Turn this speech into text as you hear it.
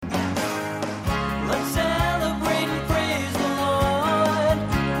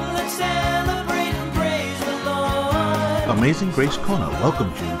Amazing Grace Kona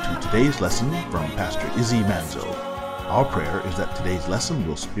welcomes you to today's lesson from Pastor Izzy Manzo. Our prayer is that today's lesson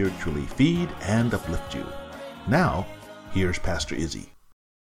will spiritually feed and uplift you. Now, here's Pastor Izzy.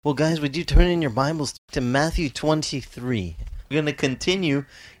 Well, guys, would you turn in your Bibles to Matthew 23? We're going to continue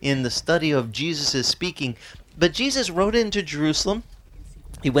in the study of Jesus' speaking. But Jesus rode into Jerusalem.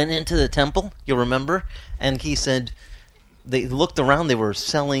 He went into the temple, you'll remember, and he said, they looked around, they were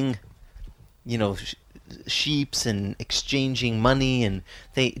selling, sheeps and exchanging money, and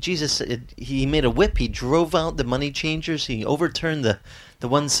Jesus, he made a whip, he drove out the money changers, he overturned the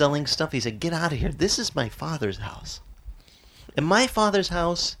ones selling stuff. He said, "Get out of here, this is my Father's house. And my Father's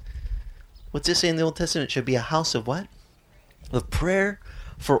house," what's it say in the Old Testament? It should be a house of what? Of prayer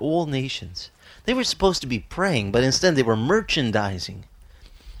for all nations. They were supposed to be praying, but instead they were merchandising.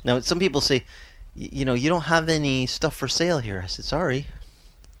 Now, some people say, you don't have any stuff for sale here. I said, sorry.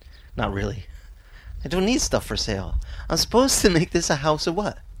 Not really. I don't need stuff for sale. I'm supposed to make this a house of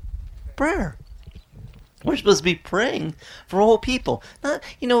what? Prayer. We're supposed to be praying for all people. Not,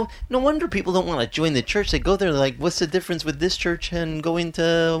 no wonder people don't want to join the church. They go there like, what's the difference with this church and going to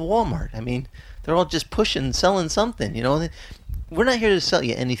Walmart? I mean, they're all just pushing, selling something, We're not here to sell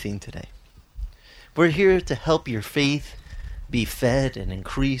you anything today. We're here to help your faith be fed and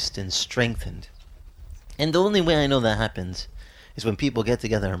increased and strengthened. And the only way I know that happens is when people get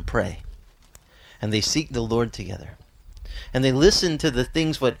together and pray. And they seek the Lord together. And they listen to the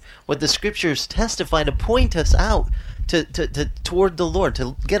things what the scriptures testify to point us out toward the Lord,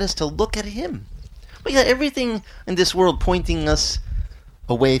 to get us to look at Him. We got everything in this world pointing us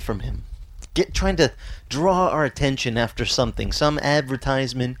away from Him. Trying to draw our attention after something, some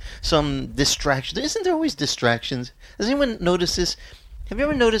advertisement, some distraction. Isn't there always distractions? Does anyone notice this? Have you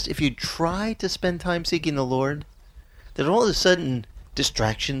ever noticed if you try to spend time seeking the Lord, that all of a sudden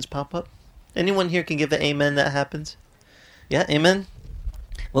distractions pop up? Anyone here can give an amen that happens? Yeah, amen?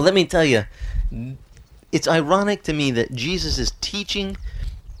 Well, let me tell you, it's ironic to me that Jesus is teaching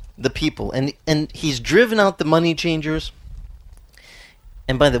the people, and He's driven out the money changers.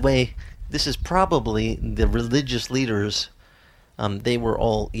 And by the way, this is probably the religious leaders. They were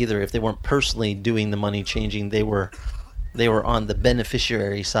all either, if they weren't personally doing the money changing, they were on the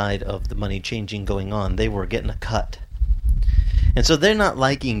beneficiary side of the money changing going on. They were getting a cut. And so they're not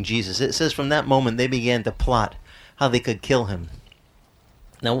liking Jesus. It says from that moment they began to plot how they could kill Him.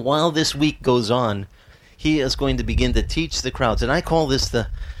 Now, while this week goes on, He is going to begin to teach the crowds. And I call this the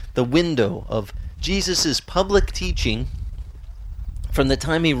window of Jesus' public teaching. From the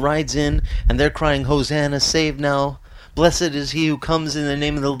time He rides in and they're crying, "Hosanna, save now. Blessed is He who comes in the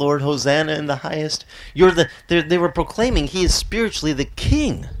name of the Lord. Hosanna in the highest." They were proclaiming He is spiritually the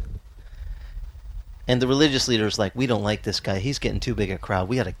King. And the religious leaders like, "We don't like this guy. He's getting too big a crowd.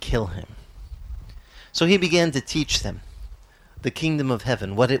 We got to kill him." So He began to teach them the kingdom of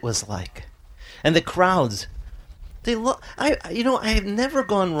heaven, what it was like. And the crowds, I have never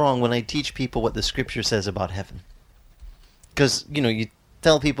gone wrong when I teach people what the Scripture says about heaven. Because, you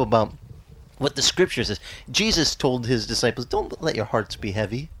tell people about what the Scripture says. Jesus told His disciples, "Don't let your hearts be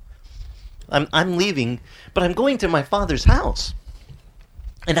heavy. I'm leaving, but I'm going to my Father's house.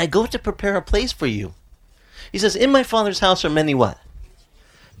 And I go to prepare a place for you." He says, "In my Father's house are many" what?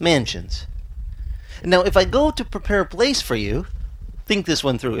 Mansions. Now, if I go to prepare a place for you, think this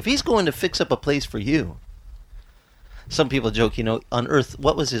one through. If He's going to fix up a place for you, some people joke, on earth,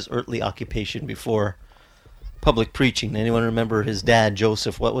 what was His earthly occupation before public preaching? Anyone remember his dad,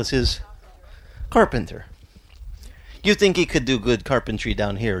 Joseph? What was his? Carpenter. You think He could do good carpentry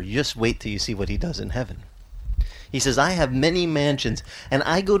down here. You just wait till you see what He does in heaven. He says, "I have many mansions, and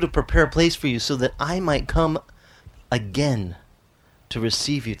I go to prepare a place for you so that I might come again to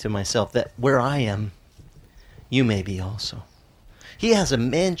receive you to myself, that where I am, you may be also." He has a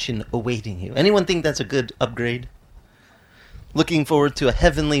mansion awaiting you. Anyone think that's a good upgrade? Looking forward to a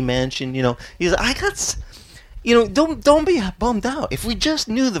heavenly mansion, He says, don't be bummed out. If we just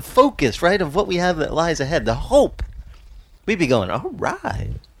knew the focus, right, of what we have that lies ahead, the hope, we'd be going, all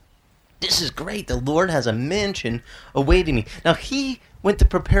right, this is great. The Lord has a mansion awaiting me. Now, He went to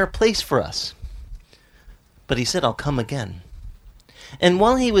prepare a place for us. But He said, "I'll come again." And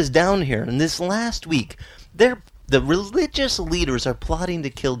while He was down here in this last week, the religious leaders are plotting to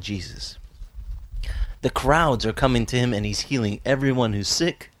kill Jesus. The crowds are coming to Him, and He's healing everyone who's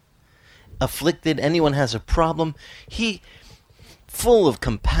sick, afflicted, anyone has a problem. He, full of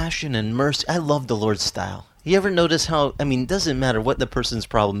compassion and mercy. I love the Lord's style. You ever notice how, it doesn't matter what the person's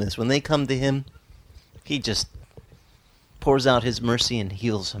problem is. When they come to Him, He just pours out His mercy and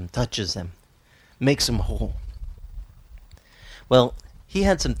heals them, touches them, makes them whole. Well, he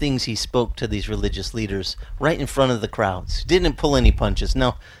had some things he spoke to these religious leaders right in front of the crowds. Didn't pull any punches.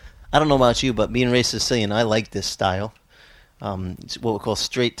 Now, I don't know about you, but being raised Sicilian, I like this style. It's what we call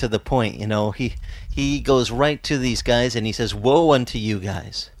straight to the point. You know, he goes right to these guys and he says, "Woe unto you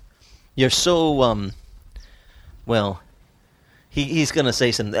guys! You're so well." He's going to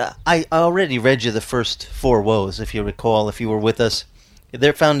say something. I already read you the first 4 woes, if you recall, if you were with us.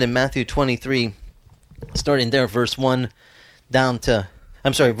 They're found in Matthew 23, starting there, verse 1, down to,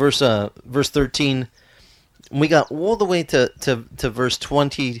 verse 13. We got all the way to verse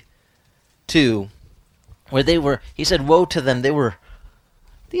 22, where he said, "Woe to them,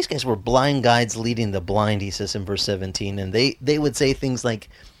 these guys were blind guides leading the blind," he says in verse 17, and they would say things like,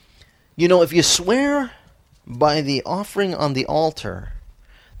 if you swear by the offering on the altar,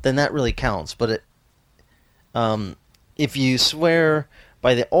 then that really counts. But if you swear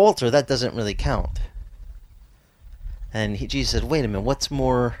by the altar, that doesn't really count. And Jesus said, "Wait a minute. What's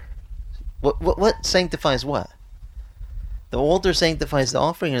more? What sanctifies what? The altar sanctifies the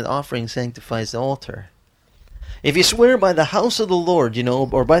offering, or the offering sanctifies the altar? If you swear by the house of the Lord,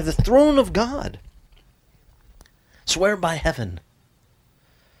 or by the throne of God, swear by heaven."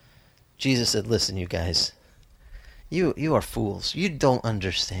 Jesus said, "Listen, you guys. You are fools. You don't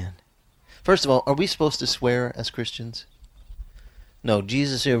understand. First of all, are we supposed to swear as Christians? No,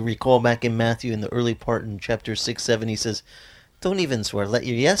 Jesus, you recall back in Matthew in the early part in chapter 6, 7, he says, don't even swear. Let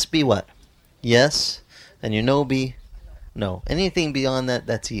your yes be what? Yes, and your no be no. Anything beyond that,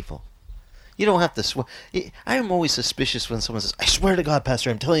 that's evil. You don't have to swear. I am always suspicious when someone says, I swear to God, Pastor,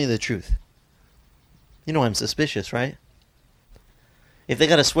 I'm telling you the truth. I'm suspicious, right? If they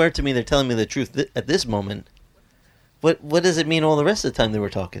got to swear to me they're telling me the truth at this moment, what does it mean all the rest of the time they were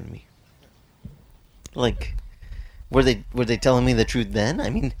talking to me? Like, were they telling me the truth then?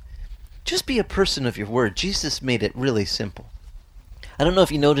 I mean, just be a person of your word. Jesus made it really simple. I don't know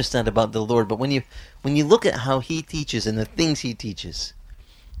if you noticed that about the Lord, but when you look at how he teaches and the things he teaches,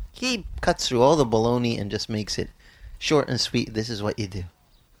 he cuts through all the baloney and just makes it short and sweet. This is what you do.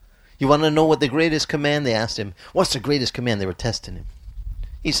 You want to know what the greatest command? They asked him, what's the greatest command? They were testing him.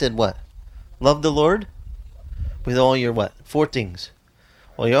 He said what? Love the Lord with all your what? 4 things.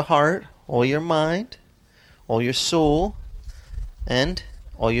 All your heart, all your mind, all your soul, and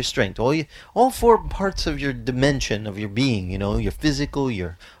all your strength. All 4 parts of your dimension of your being, your physical,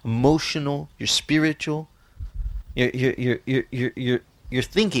 your emotional, your spiritual, your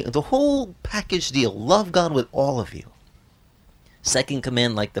thinking, the whole package deal. Love God with all of you. Second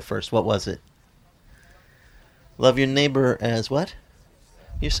command, like the first, what was it? Love your neighbor as what?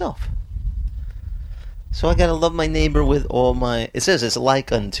 Yourself. So I gotta love my neighbor with all my... It says it's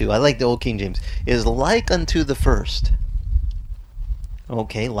like unto. I like the old King James. It is like unto the first.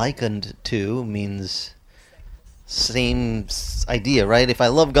 Okay, like unto means same idea, right? If I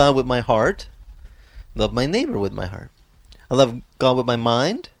love God with my heart, love my neighbor with my heart. I love God with my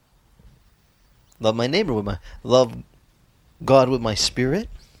mind, love my neighbor with my... Love God with my spirit.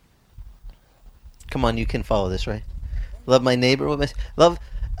 Come on, you can follow this, right? Love my neighbor with my...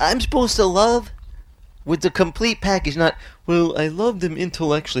 I'm supposed to love with the complete package, not, well, I love them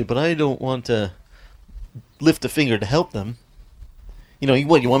intellectually, but I don't want to lift a finger to help them.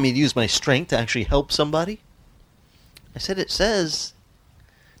 What, you want me to use my strength to actually help somebody? I said it says,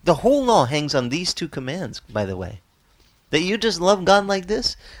 the whole law hangs on these 2 commands, by the way. That you just love God like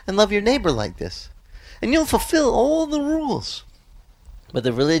this, and love your neighbor like this. And you'll fulfill all the rules. But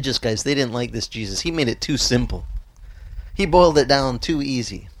the religious guys, they didn't like this Jesus. He made it too simple. He boiled it down too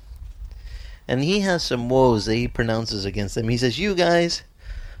easy. And he has some woes that he pronounces against them. He says, you guys,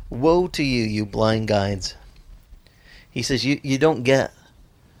 woe to you, you blind guides. He says, you don't get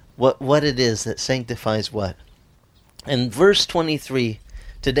what it is that sanctifies what. And verse 23,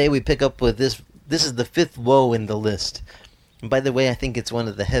 today we pick up with this. This is the 5th woe in the list. And by the way, I think it's one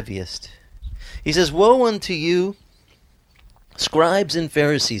of the heaviest. He says, woe unto you, scribes and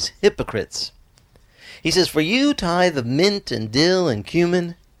Pharisees, hypocrites. He says, for you tithe of mint and dill and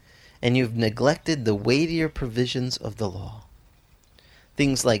cumin, and you've neglected the weightier provisions of the law.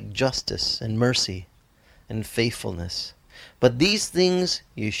 Things like justice and mercy and faithfulness. But these things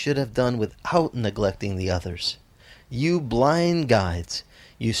you should have done without neglecting the others. You blind guides,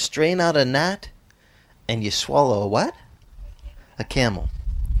 you strain out a gnat, and you swallow a what? A camel.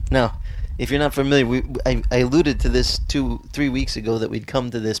 Now, if you're not familiar, I alluded to this 2-3 weeks ago that we'd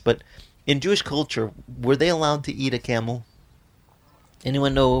come to this, but in Jewish culture, were they allowed to eat a camel?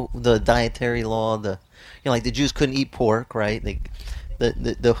 Anyone know the dietary law? Like the Jews couldn't eat pork, right?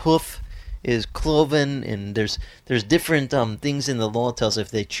 The hoof is cloven, and there's different things in the law that tells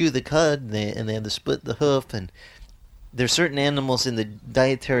if they chew the cud and they have to split the hoof, and There's certain animals in the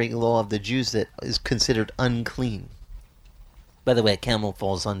dietary law of the Jews that is considered unclean. By the way, a camel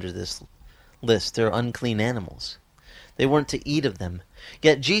falls under this list. They're unclean animals. They weren't to eat of them.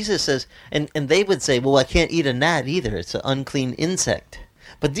 Yet Jesus says, and they would say, well, I can't eat a gnat either. It's an unclean insect.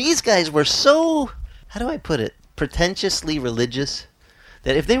 But these guys were so, how do I put it, pretentiously religious,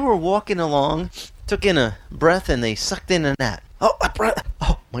 that if they were walking along, took in a breath and they sucked in a gnat. Oh, a breath.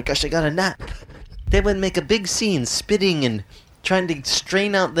 Oh my gosh, I got a gnat. They would make a big scene, spitting and trying to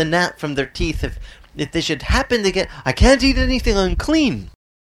strain out the gnat from their teeth if they should happen to get, I can't eat anything unclean.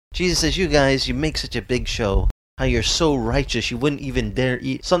 Jesus says, you guys, you make such a big show. How you're so righteous, you wouldn't even dare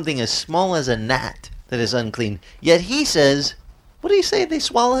eat something as small as a gnat that is unclean. Yet he says, what do you say they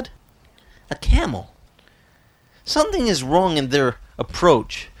swallowed? A camel. Something is wrong in their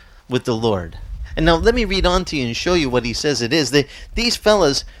approach with the Lord. And now let me read on to you and show you what he says it is. These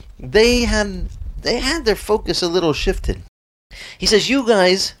fellas, they had their focus a little shifted. He says, you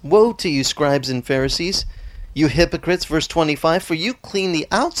guys, woe to you, scribes and Pharisees, you hypocrites, verse 25, for you clean the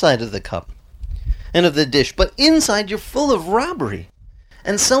outside of the cup and of the dish, but inside you're full of robbery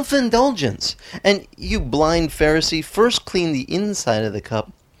and self-indulgence. And you blind Pharisee, first clean the inside of the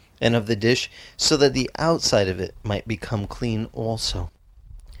cup and of the dish, so that the outside of it might become clean also.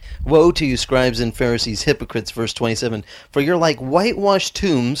 Woe to you, scribes and Pharisees, hypocrites, verse 27, for you're like whitewashed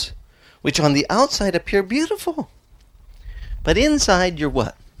tombs, which on the outside appear beautiful, but inside you're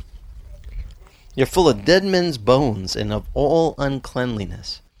what? You're full of dead men's bones and of all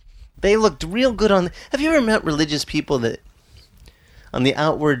uncleanliness. They looked real good on. Have you ever met religious people that on the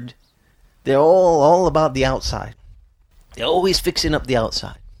outward, they're all about the outside. They're always fixing up the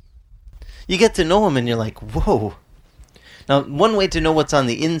outside. You get to know them and you're like, whoa. Now, one way to know what's on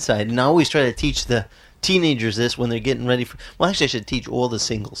the inside, and I always try to teach the teenagers this when they're getting ready for, well, actually I should teach all the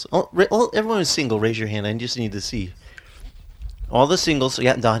singles. Everyone who's single, raise your hand. I just need to see. All the singles,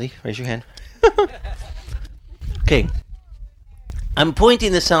 yeah, Dottie, raise your hand. Okay. I'm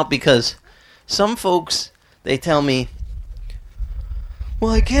pointing this out because some folks, they tell me,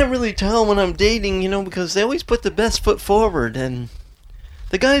 well, I can't really tell when I'm dating, because they always put the best foot forward, and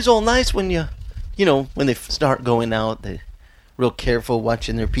the guy's all nice when when they start going out, they're real careful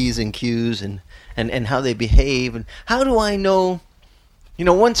watching their P's and Q's and how they behave, and how do I know,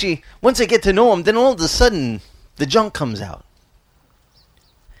 once I get to know them, then all of a sudden, the junk comes out.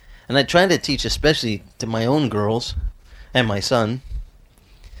 And I try to teach, especially to my own girls and my son,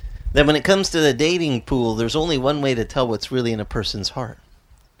 that when it comes to the dating pool, there's only one way to tell what's really in a person's heart.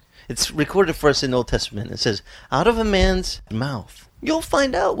 It's recorded for us in the Old Testament. It says, out of a man's mouth, you'll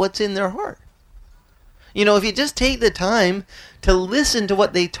find out what's in their heart. If you just take the time to listen to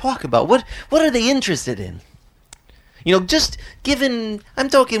what they talk about, what are they interested in? Just given, I'm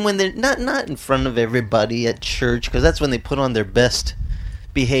talking when they're not in front of everybody at church, because that's when they put on their best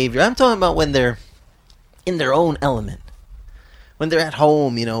behavior. I'm talking about when they're in their own element. When they're at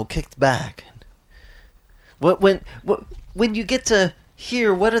home, kicked back. When you get to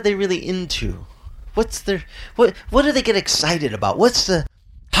hear what are they really into? What's their what do they get excited about? What's the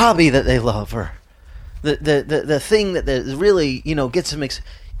hobby that they love, or the thing that really, gets them excited?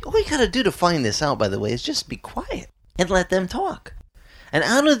 All you gotta do to find this out, by the way, is just be quiet and let them talk. And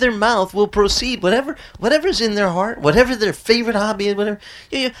out of their mouth will proceed whatever's in their heart, whatever their favorite hobby is, whatever.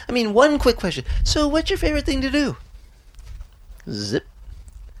 One quick question. So what's your favorite thing to do? Zip.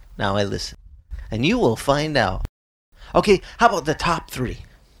 Now I listen. And you will find out. Okay, how about the top 3?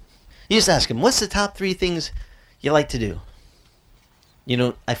 You just ask them, what's the top 3 things you like to do?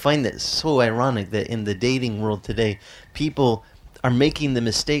 I find that so ironic that in the dating world today, people are making the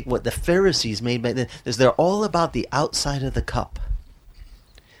mistake what the Pharisees made back then, is they're all about the outside of the cup.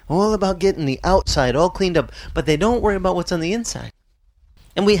 All about getting the outside all cleaned up, but they don't worry about what's on the inside.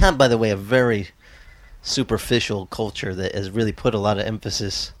 And we have, by the way, a very superficial culture that has really put a lot of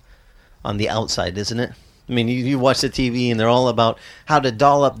emphasis on the outside, isn't it? You watch the TV and they're all about how to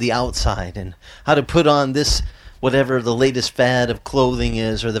doll up the outside and how to put on this, whatever the latest fad of clothing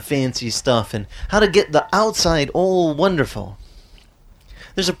is, or the fancy stuff, and how to get the outside all wonderful.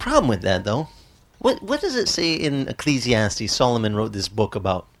 There's a problem with that, though. What does it say in Ecclesiastes? Solomon wrote this book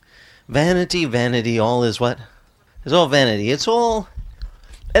about vanity, vanity, all is what? It's all vanity. It's all,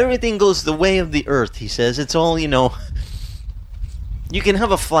 everything goes the way of the earth, he says. It's all, you can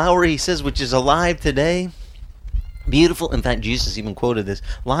have a flower, he says, which is alive today. Beautiful. In fact, Jesus even quoted this.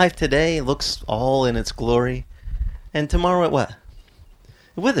 Live today, it looks all in its glory. And tomorrow it what?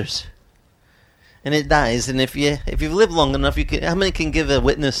 It withers. And it dies. And if you've lived long enough, how many can give a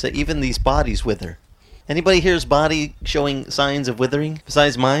witness that even these bodies wither? Anybody here's body showing signs of withering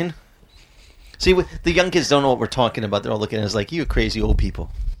besides mine? See, the young kids don't know what we're talking about. They're all looking at us like, you crazy old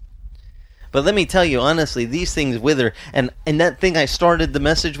people. But let me tell you, honestly, these things wither. And that thing I started the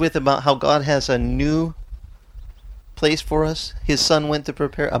message with about how God has a new place for us. His Son went to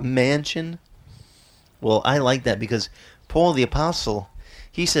prepare a mansion. Well, I like that because Paul the Apostle,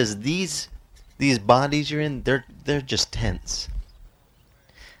 he says these bodies you're in, they're just tents.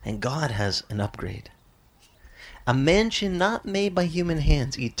 And God has an upgrade. A mansion not made by human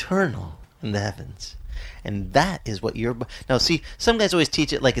hands, eternal in the heavens. And that is what you're... Now, see, some guys always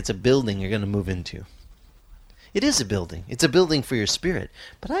teach it like it's a building you're going to move into. It is a building. It's a building for your spirit.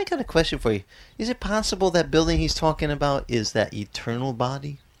 But I got a question for you. Is it possible that building he's talking about is that eternal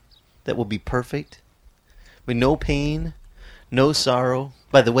body that will be perfect? With no pain, no sorrow.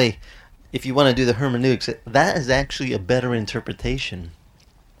 By the way, if you want to do the hermeneutics, that is actually a better interpretation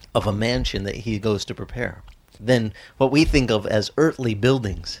of a mansion that he goes to prepare than what we think of as earthly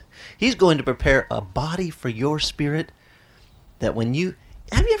buildings. He's going to prepare a body for your spirit that when you...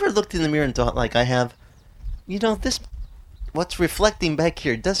 Have you ever looked in the mirror and thought, like I have, you know, this, what's reflecting back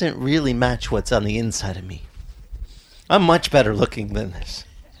here doesn't really match what's on the inside of me. I'm much better looking than this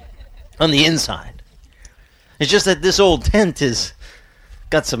on the inside. It's just that this old tent is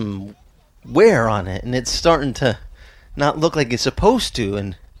got some wear on it, and it's starting to not look like it's supposed to.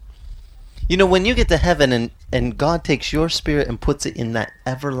 And you know, when you get to heaven and God takes your spirit and puts it in that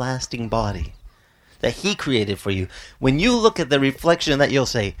everlasting body that he created for you, when you look at the reflection of that, you'll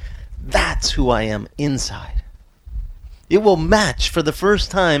say, that's who I am inside. It will match for the first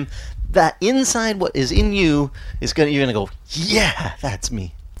time that inside what is in you is you're going to go, yeah, that's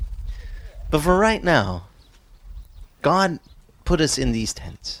me. But for right now, God put us in these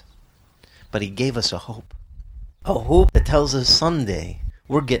tents, but he gave us a hope that tells us someday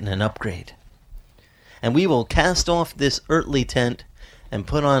we're getting an upgrade. And we will cast off this earthly tent and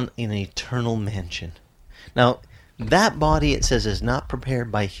put on an eternal mansion. Now, that body, it says, is not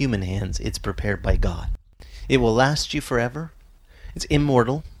prepared by human hands. It's prepared by God. It will last you forever. It's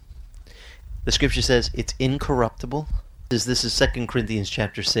immortal. The scripture says it's incorruptible. This is 2 Corinthians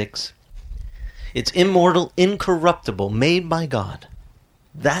chapter 6. It's immortal, incorruptible, made by God.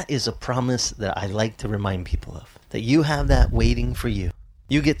 That is a promise that I like to remind people of. That you have that waiting for you.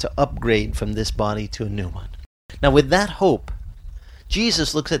 You get to upgrade from this body to a new one. Now with that hope,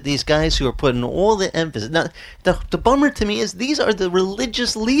 Jesus looks at these guys who are putting all the emphasis. Now, the bummer to me is these are the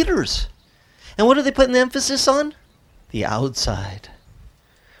religious leaders. And what are they putting the emphasis on? The outside.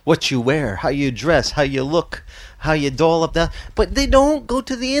 What you wear, how you dress, how you look, how you doll up that. But they don't go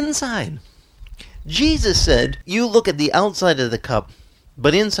to the inside. Jesus said, you look at the outside of the cup,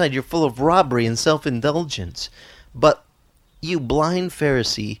 but inside you're full of robbery and self-indulgence. But you blind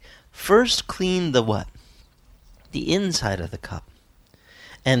Pharisee, first clean the what? The inside of the cup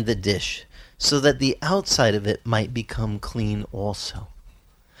and the dish, so that the outside of it might become clean also.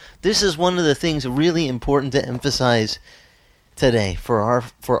 This is one of the things really important to emphasize today for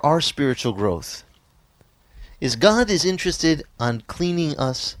our spiritual growth. Is God is interested on cleaning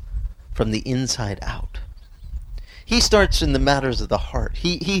us from the inside out. He starts in the matters of the heart.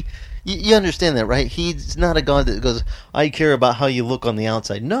 You understand that, right? He's not a God that goes, I care about how you look on the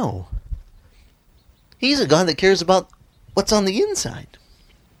outside. No. He's a God that cares about what's on the inside.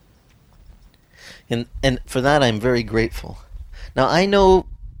 And for that, I'm very grateful. Now, I know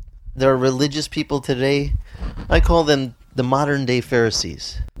there are religious people today. I call them the modern day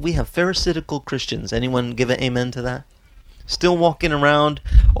Pharisees. We have Pharisaical Christians. Anyone give an amen to that? Still walking around.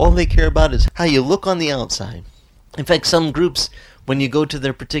 All they care about is how you look on the outside. In fact, some groups, when you go to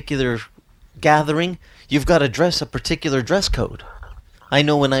their particular gathering, you've got to dress a particular dress code. I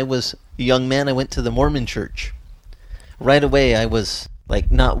know when I was a young man, I went to the Mormon church. Right away, I was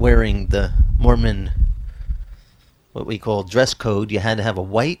like not wearing the Mormon, what we call dress code. You had to have a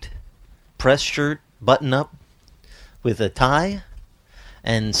white press shirt, button up, with a tie,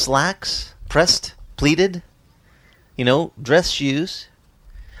 and slacks, pressed, pleated, dress shoes.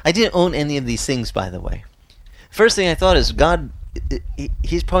 I didn't own any of these things, by the way. First thing I thought is, God,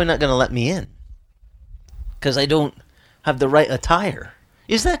 he's probably not going to let me in because I don't have the right attire.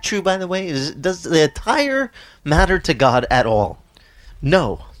 Is that true, by the way? Does the attire matter to God at all?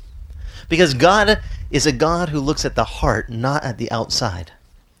 No. Because God is a God who looks at the heart, not at the outside.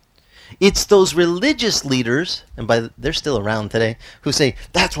 It's those religious leaders, and they're still around today, who say,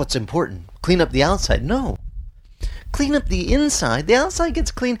 that's what's important. Clean up the outside. No. Clean up the inside. The outside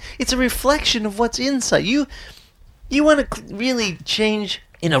gets clean. It's a reflection of what's inside. You want to really change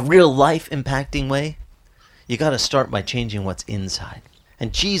in a real life impacting way? You got to start by changing what's inside.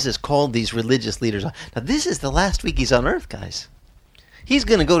 And Jesus called these religious leaders. Now this is the last week he's on earth, guys. He's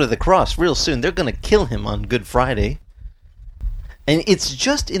going to go to the cross real soon. They're going to kill him on Good Friday. And it's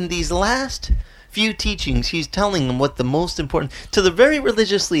just in these last few teachings, he's telling them what the most important... To the very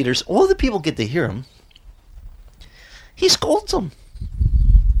religious leaders, all the people get to hear him. He scolds them.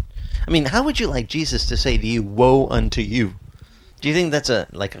 I mean, how would you like Jesus to say to you, woe unto you? Do you think that's a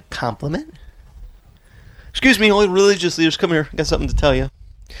compliment? Excuse me, all the religious leaders, come here. I got something to tell you.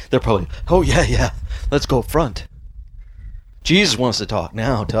 They're probably, oh yeah, let's go up front. Jesus wants to talk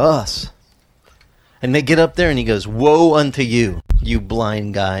now to us. And they get up there and he goes, woe unto you, you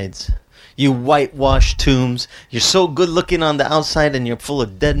blind guides. You whitewashed tombs. You're so good looking on the outside and you're full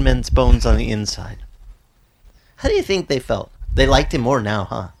of dead men's bones on the inside. How do you think they felt? They liked him more now,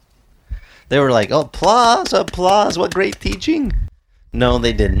 huh? They were like, oh, applause, what great teaching. No,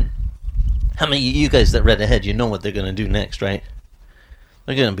 they didn't. How many of you guys that read ahead, you know what they're going to do next, right?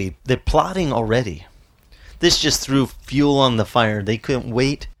 They're plotting already. This just threw fuel on the fire. They couldn't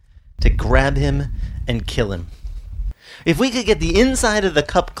wait to grab him and kill him. If we could get the inside of the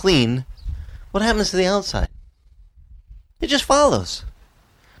cup clean, what happens to the outside? It just follows.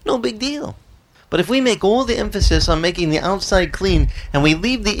 No big deal. But if we make all the emphasis on making the outside clean and we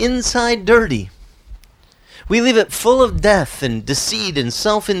leave the inside dirty, we leave it full of death and deceit and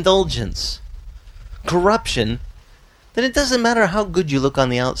self-indulgence, corruption, then it doesn't matter how good you look on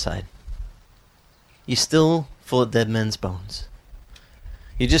the outside. You're still full of dead men's bones.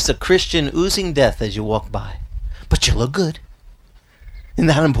 You're just a Christian oozing death as you walk by. But you look good. Isn't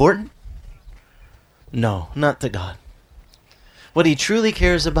that important? No, not to God. What he truly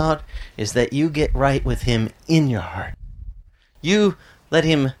cares about is that you get right with him in your heart. You let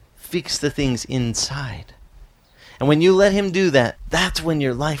him fix the things inside. And when you let him do that, that's when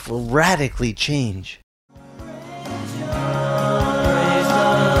your life will radically change.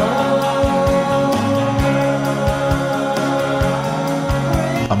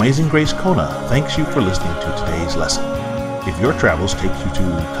 Amazing Grace Kona thanks you for listening to today's lesson. If your travels take you to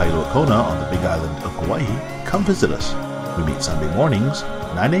Kailua Kona on the Big Island of Hawaii, come visit us. We meet Sunday mornings,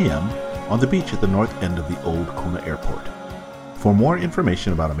 9 a.m., on the beach at the north end of the old Kona Airport. For more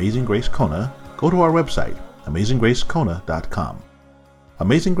information about Amazing Grace Kona, go to our website, amazinggracekona.com.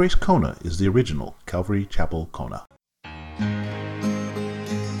 Amazing Grace Kona is the original Calvary Chapel Kona.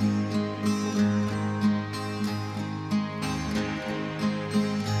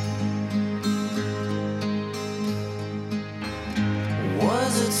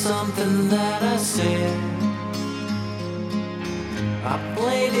 Was it something that I said? I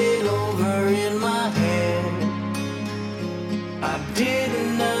played it over in my head. I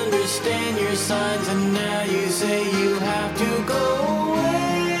didn't understand your signs, and now you say you have to go away.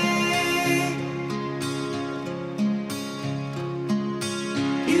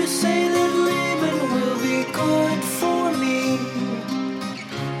 You say that living will be good for me.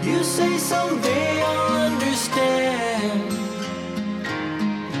 You say someday I'll understand.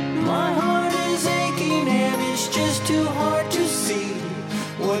 My heart is aching and it's just too hard to see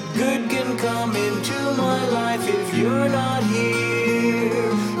what good can come into my life if you're not here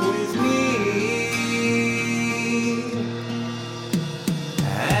with me.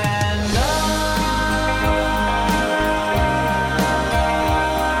 And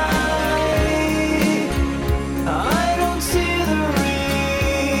I don't see the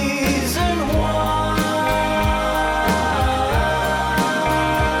reason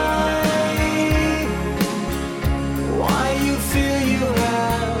why you feel you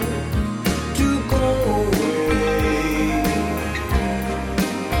have to go away.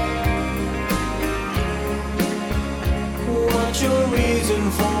 What's your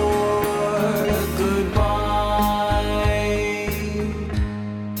reason for goodbye?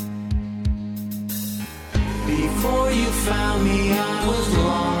 Before you found me, I was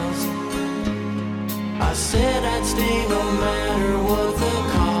lost. I said I'd stay no matter what the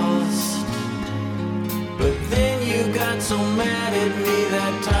cost. But then you got so mad at me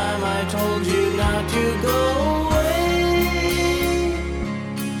that time I told you not to go away.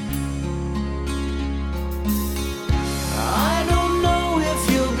 I don't know if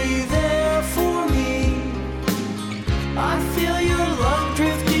you'll be there for me. I feel your love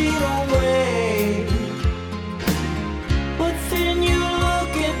drifting away. But then you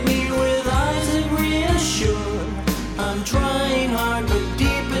look at me with eyes that reassure. I'm trying hard, but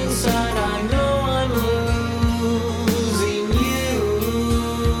deep inside I know I'm losing you.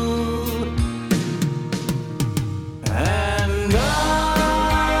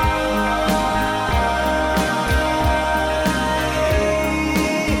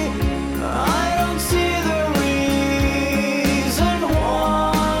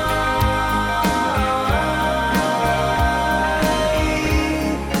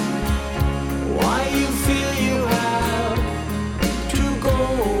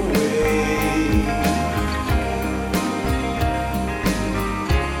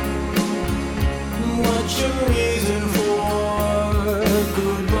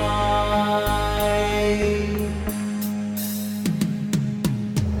 goodbye.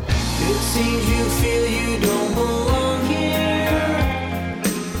 It seems you feel you don't belong here.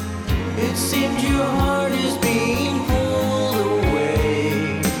 It seems your heart is being pulled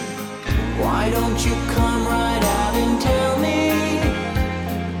away. Why don't you come right out and tell me?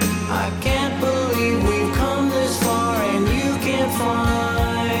 I can't believe we've come this far and you can't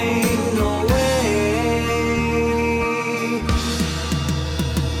find a way.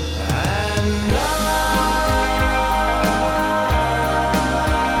 And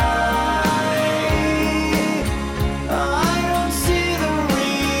I don't see the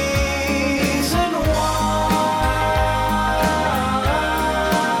reason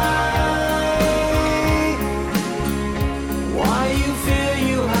why you feel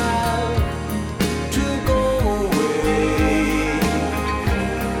you have to go away.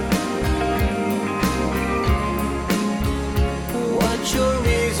 What's your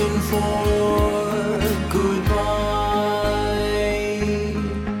reason for